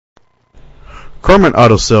Carmen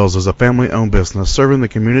Auto Sales is a family-owned business serving the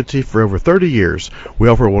community for over 30 years. We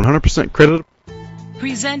offer 100% credit.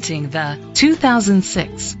 Presenting the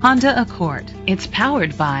 2006 Honda Accord. It's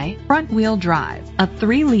powered by front-wheel drive, a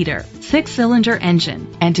 3-liter, 6-cylinder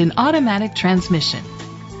engine, and an automatic transmission.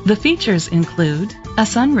 The features include a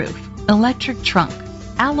sunroof, electric trunk,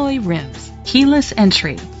 alloy rims, keyless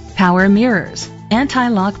entry, power mirrors,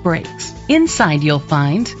 anti-lock brakes. Inside you'll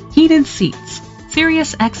find heated seats,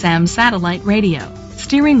 Sirius XM satellite radio,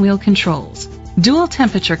 steering wheel controls, dual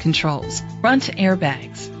temperature controls, front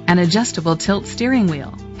airbags, an adjustable tilt steering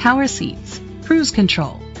wheel, power seats, cruise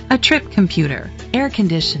control, a trip computer, air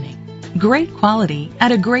conditioning. Great quality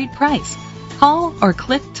at a great price. Call or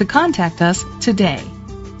click to contact us today.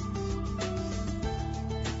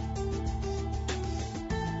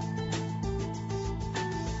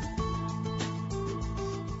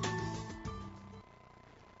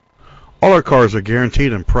 All our cars are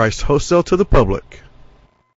guaranteed and priced wholesale to the public.